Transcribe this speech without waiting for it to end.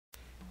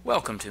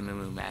Welcome to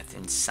Moo Math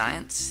and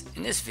Science.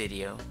 In this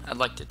video, I'd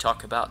like to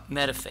talk about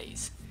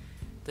metaphase,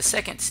 the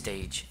second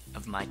stage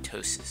of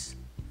mitosis.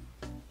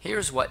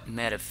 Here's what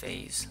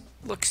metaphase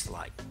looks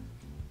like.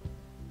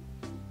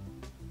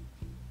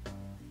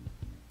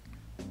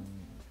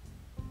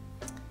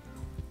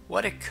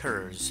 What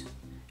occurs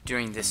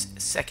during this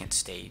second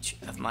stage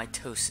of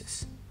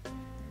mitosis?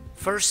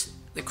 First,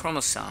 the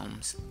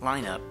chromosomes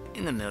line up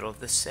in the middle of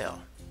the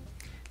cell.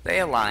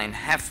 They align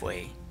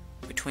halfway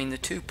between the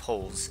two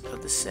poles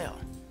of the cell.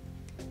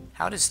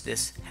 How does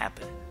this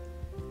happen?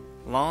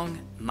 Long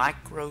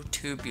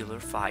microtubular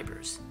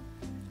fibers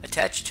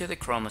attach to the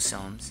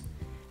chromosomes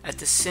at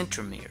the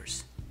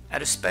centromeres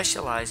at a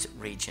specialized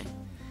region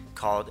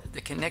called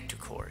the connector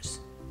cores.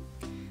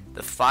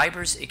 The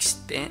fibers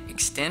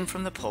extend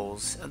from the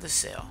poles of the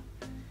cell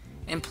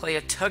and play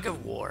a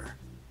tug-of-war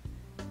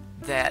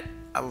that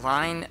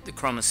align the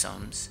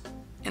chromosomes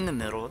in the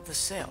middle of the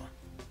cell.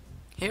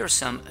 Here are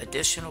some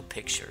additional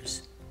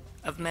pictures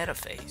of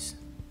metaphase.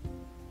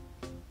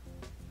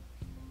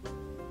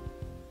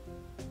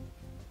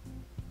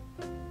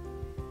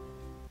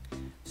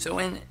 So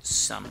in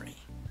summary,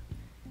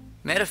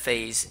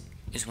 metaphase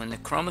is when the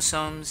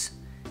chromosomes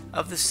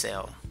of the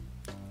cell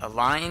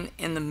align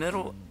in the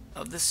middle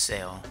of the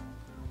cell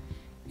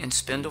and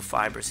spindle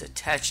fibers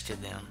attach to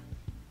them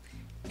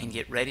and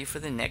get ready for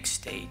the next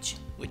stage,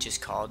 which is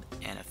called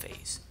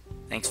anaphase.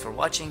 Thanks for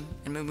watching,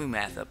 and Moo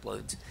Math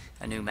uploads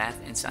a new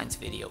math and science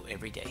video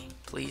every day.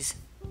 Please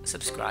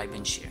subscribe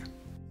and share.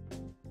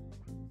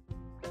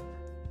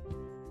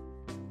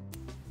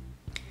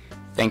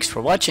 Thanks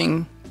for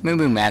watching.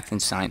 Moo Math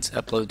and Science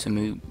uploads a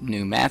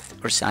new math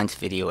or science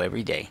video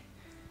every day.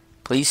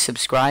 Please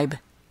subscribe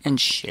and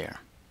share.